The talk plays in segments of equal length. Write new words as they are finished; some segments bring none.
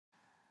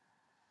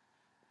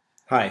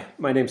Hi,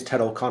 my name's Ted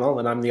O'Connell,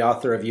 and I'm the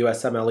author of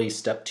USMLE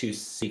Step 2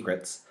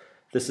 Secrets.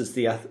 This is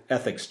the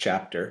ethics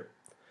chapter.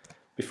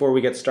 Before we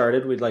get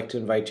started, we'd like to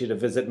invite you to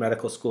visit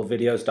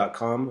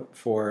medicalschoolvideos.com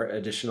for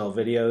additional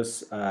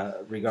videos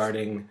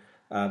regarding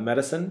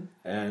medicine,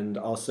 and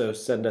also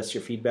send us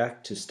your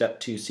feedback to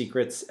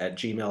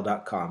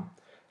step2secrets@gmail.com.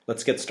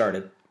 Let's get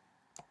started.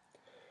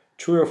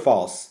 True or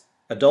false?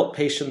 Adult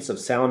patients of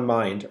sound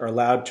mind are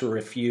allowed to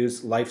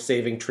refuse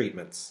life-saving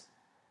treatments.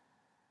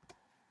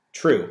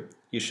 True.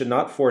 You should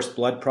not force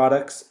blood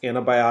products,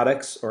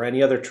 antibiotics, or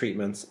any other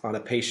treatments on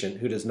a patient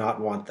who does not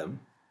want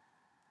them.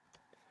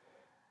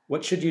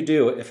 What should you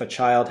do if a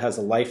child has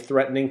a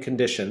life-threatening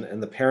condition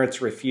and the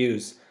parents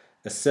refuse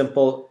a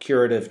simple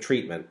curative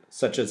treatment,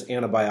 such as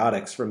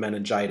antibiotics for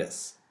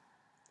meningitis?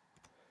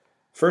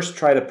 First,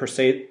 try to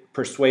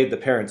persuade the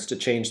parents to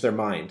change their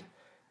mind.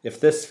 If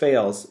this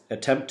fails,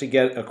 attempt to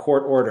get a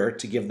court order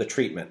to give the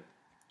treatment.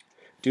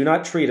 Do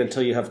not treat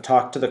until you have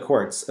talked to the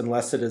courts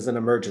unless it is an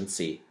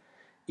emergency.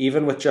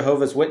 Even with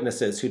Jehovah's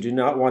Witnesses who do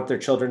not want their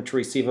children to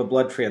receive a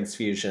blood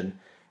transfusion,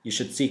 you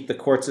should seek the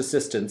court's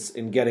assistance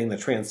in getting the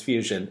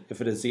transfusion if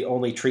it is the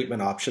only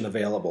treatment option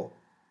available.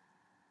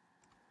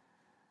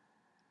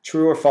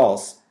 True or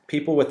false?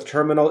 People with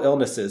terminal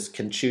illnesses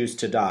can choose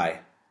to die.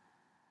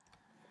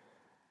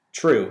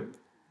 True.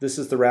 This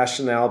is the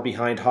rationale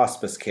behind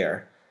hospice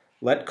care.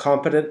 Let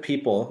competent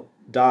people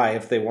die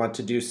if they want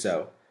to do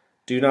so.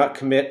 Do not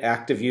commit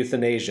active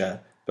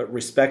euthanasia, but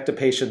respect a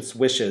patient's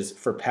wishes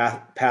for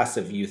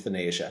passive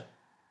euthanasia.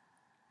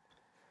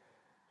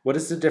 What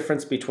is the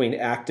difference between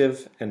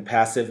active and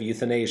passive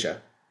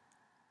euthanasia?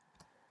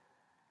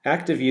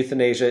 Active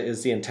euthanasia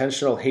is the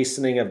intentional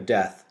hastening of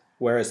death,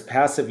 whereas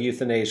passive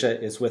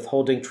euthanasia is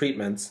withholding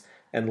treatments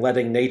and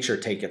letting nature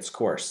take its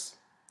course.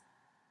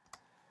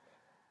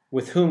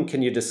 With whom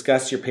can you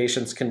discuss your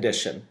patient's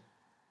condition?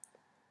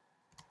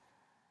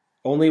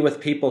 Only with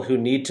people who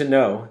need to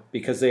know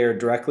because they are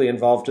directly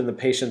involved in the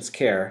patient's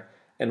care,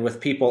 and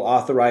with people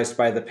authorized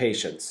by the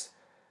patients.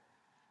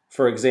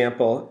 For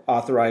example,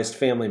 authorized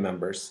family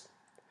members.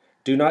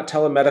 Do not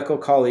tell a medical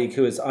colleague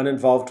who is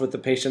uninvolved with the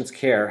patient's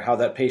care how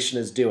that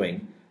patient is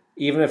doing,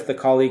 even if the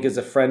colleague is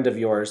a friend of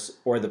yours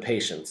or the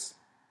patient's.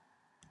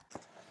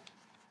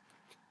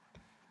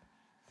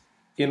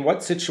 In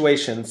what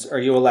situations are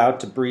you allowed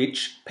to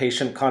breach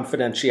patient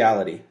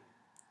confidentiality?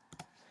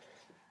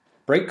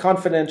 Break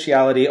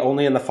confidentiality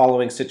only in the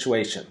following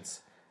situations.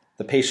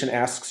 The patient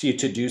asks you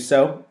to do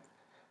so.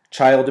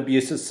 Child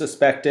abuse is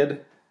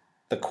suspected.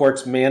 The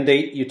courts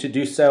mandate you to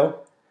do so.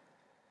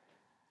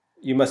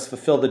 You must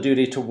fulfill the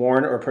duty to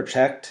warn or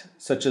protect,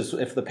 such as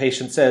if the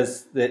patient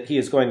says that he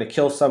is going to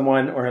kill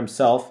someone or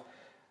himself,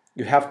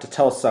 you have to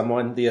tell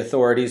someone, the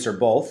authorities, or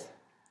both.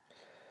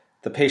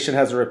 The patient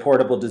has a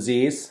reportable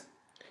disease,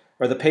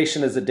 or the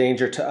patient is a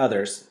danger to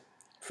others.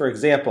 For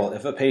example,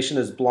 if a patient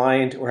is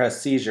blind or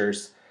has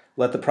seizures,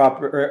 let the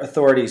proper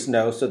authorities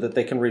know so that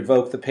they can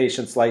revoke the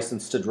patient's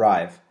license to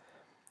drive.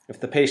 If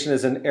the patient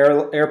is an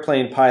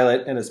airplane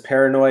pilot and is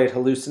paranoid,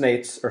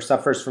 hallucinates, or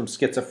suffers from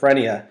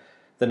schizophrenia,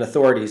 then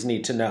authorities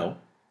need to know.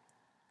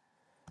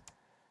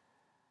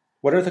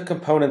 What are the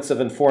components of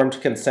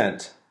informed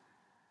consent?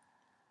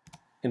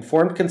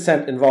 Informed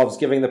consent involves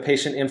giving the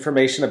patient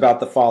information about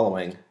the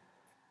following: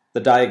 the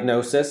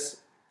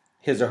diagnosis,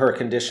 his or her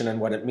condition and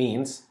what it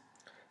means;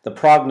 the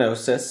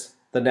prognosis,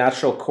 the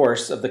natural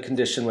course of the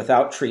condition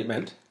without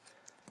treatment;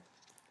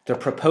 the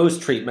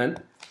proposed treatment,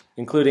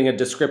 including a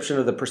description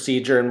of the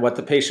procedure and what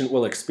the patient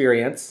will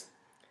experience;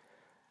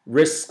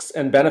 risks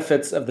and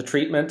benefits of the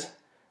treatment;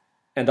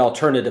 and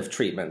alternative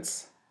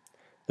treatments.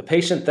 The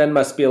patient then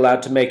must be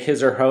allowed to make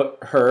his or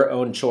her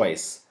own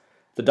choice.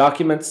 The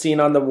documents seen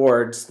on the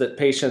wards that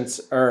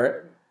patients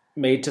are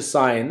made to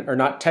sign are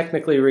not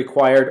technically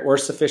required or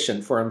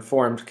sufficient for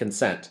informed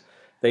consent.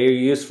 They are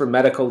used for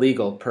medical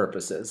legal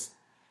purposes.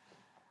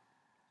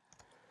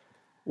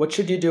 What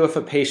should you do if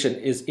a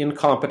patient is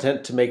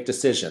incompetent to make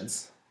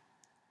decisions?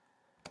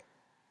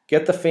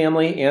 Get the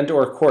family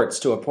and/or courts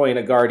to appoint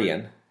a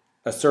guardian,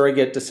 a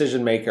surrogate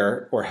decision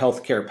maker, or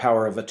healthcare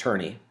power of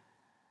attorney.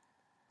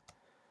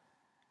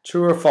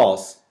 True or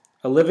false?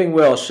 A living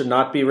will should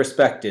not be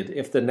respected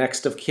if the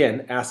next of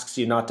kin asks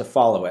you not to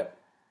follow it.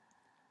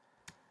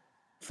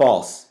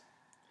 False.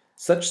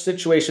 Such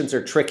situations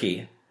are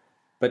tricky,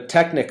 but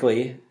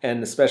technically,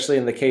 and especially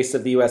in the case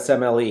of the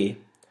USMLE,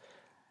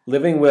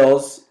 living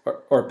wills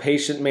or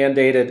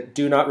patient-mandated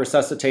do not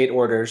resuscitate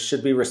orders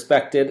should be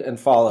respected and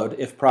followed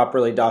if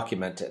properly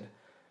documented.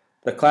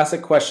 The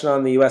classic question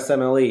on the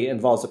USMLE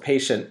involves a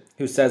patient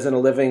who says in a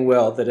living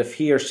will that if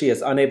he or she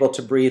is unable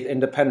to breathe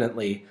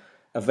independently,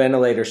 a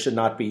ventilator should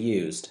not be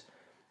used.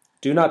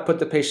 Do not put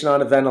the patient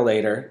on a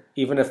ventilator,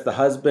 even if the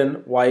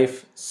husband,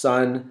 wife,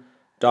 son,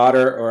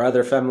 daughter, or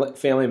other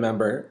family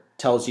member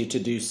tells you to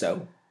do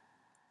so.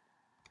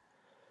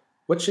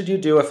 What should you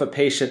do if a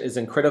patient is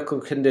in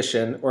critical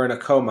condition or in a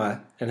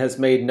coma and has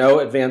made no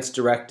advance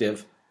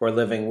directive or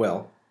living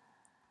will?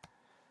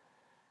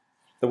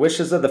 The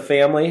wishes of the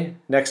family,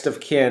 next of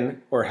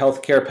kin, or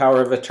healthcare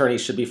power of attorney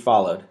should be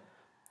followed.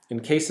 In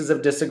cases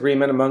of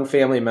disagreement among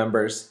family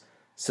members,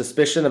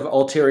 suspicion of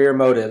ulterior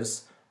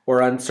motives,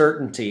 or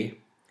uncertainty,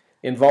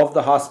 involve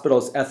the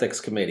hospital's ethics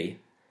committee.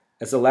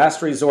 As a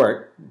last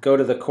resort, go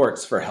to the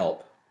courts for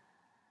help.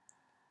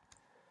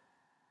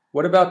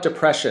 What about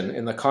depression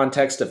in the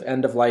context of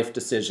end-of-life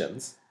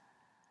decisions?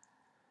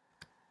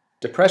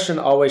 Depression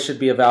always should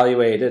be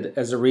evaluated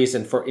as a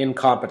reason for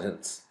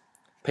incompetence.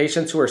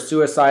 Patients who are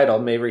suicidal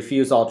may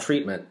refuse all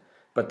treatment,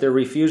 but their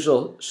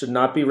refusal should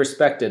not be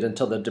respected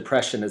until the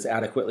depression is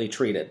adequately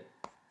treated.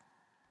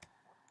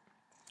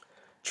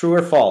 True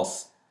or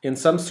false? In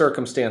some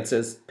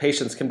circumstances,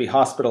 patients can be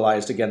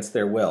hospitalized against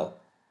their will.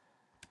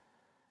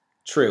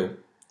 True.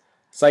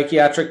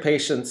 Psychiatric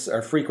patients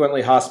are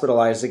frequently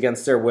hospitalized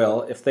against their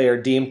will if they are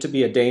deemed to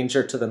be a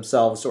danger to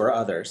themselves or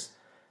others.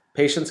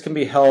 Patients can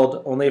be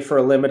held only for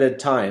a limited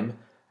time,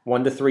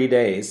 1 to 3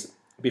 days,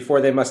 before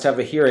they must have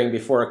a hearing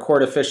before a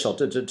court official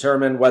to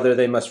determine whether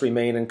they must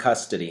remain in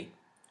custody.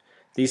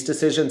 These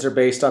decisions are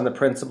based on the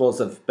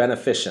principles of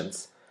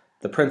beneficence,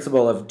 the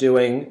principle of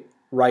doing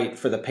right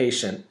for the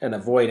patient and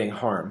avoiding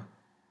harm.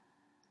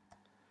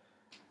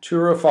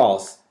 True or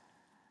false?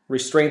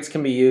 Restraints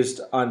can be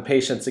used on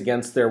patients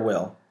against their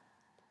will.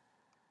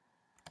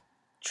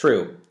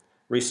 True.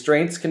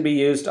 Restraints can be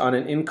used on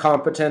an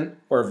incompetent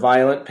or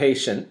violent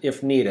patient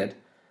if needed,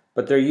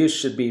 but their use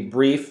should be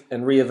brief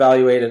and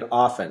reevaluated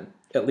often,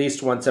 at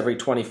least once every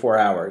 24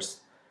 hours.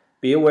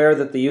 Be aware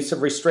that the use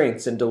of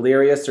restraints in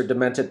delirious or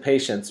demented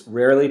patients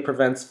rarely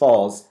prevents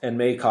falls and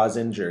may cause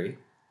injury.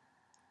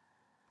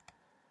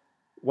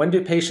 When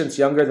do patients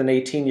younger than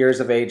 18 years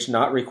of age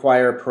not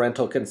require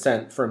parental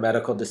consent for a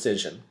medical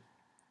decision?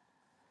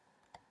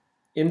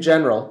 In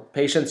general,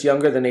 patients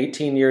younger than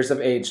 18 years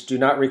of age do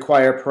not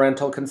require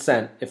parental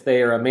consent if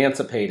they are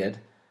emancipated,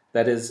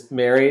 that is,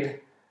 married,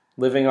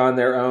 living on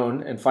their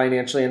own and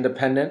financially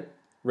independent,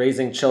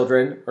 raising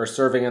children, or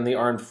serving in the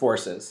armed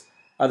forces.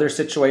 Other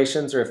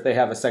situations are if they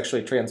have a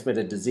sexually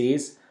transmitted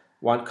disease,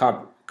 want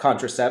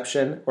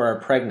contraception, or are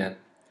pregnant,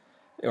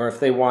 or if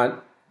they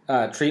want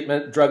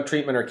drug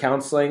treatment or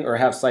counseling, or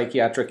have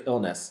psychiatric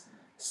illness.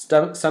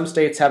 Some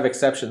states have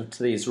exceptions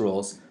to these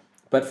rules,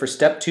 but for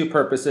Step 2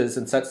 purposes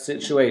in such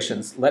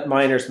situations, let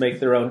minors make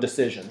their own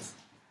decisions.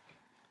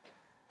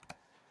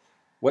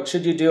 What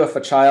should you do if a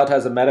child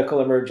has a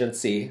medical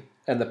emergency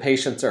and the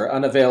patients are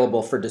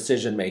unavailable for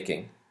decision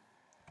making?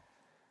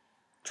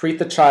 Treat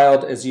the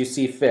child as you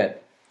see fit.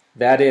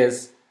 That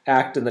is,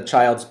 act in the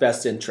child's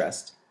best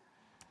interest.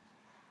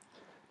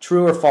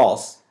 True or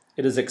false?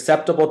 It is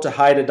acceptable to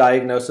hide a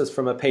diagnosis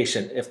from a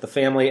patient if the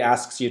family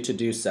asks you to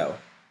do so.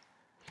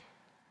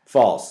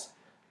 False.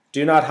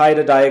 Do not hide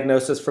a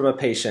diagnosis from a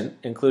patient,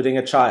 including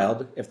a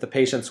child, if the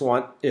patient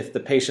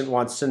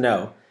wants to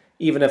know,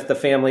 even if the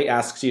family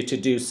asks you to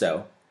do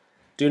so.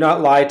 Do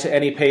not lie to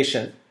any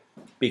patient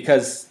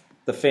because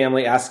the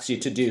family asks you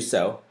to do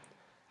so.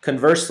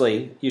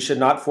 Conversely, you should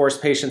not force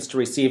patients to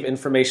receive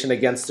information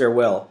against their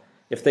will.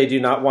 If they do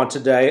not want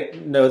to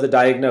know the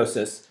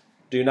diagnosis,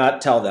 do not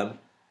tell them.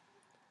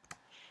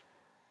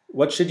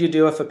 What should you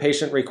do if a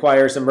patient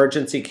requires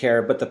emergency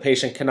care but the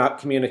patient cannot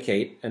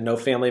communicate and no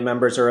family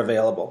members are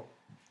available?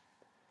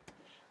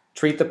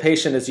 Treat the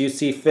patient as you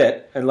see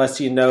fit unless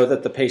you know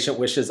that the patient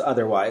wishes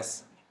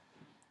otherwise.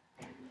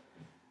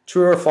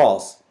 True or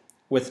false?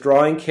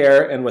 Withdrawing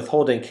care and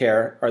withholding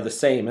care are the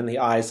same in the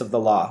eyes of the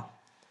law.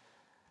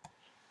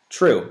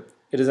 True.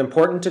 It is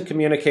important to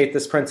communicate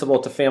this principle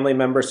to family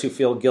members who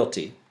feel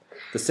guilty.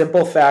 The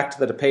simple fact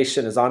that a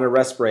patient is on a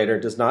respirator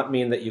does not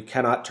mean that you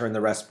cannot turn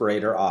the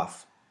respirator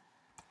off.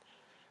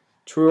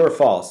 True or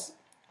false?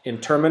 In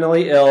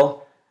terminally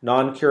ill,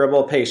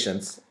 non-curable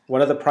patients,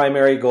 one of the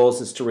primary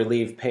goals is to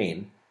relieve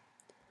pain.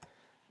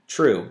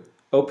 True.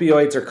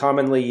 Opioids are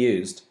commonly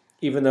used,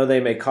 even though they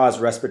may cause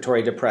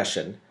respiratory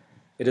depression.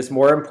 It is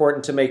more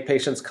important to make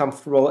patients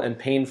comfortable and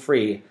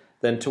pain-free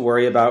than to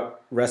worry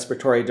about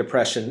respiratory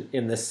depression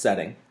in this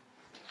setting.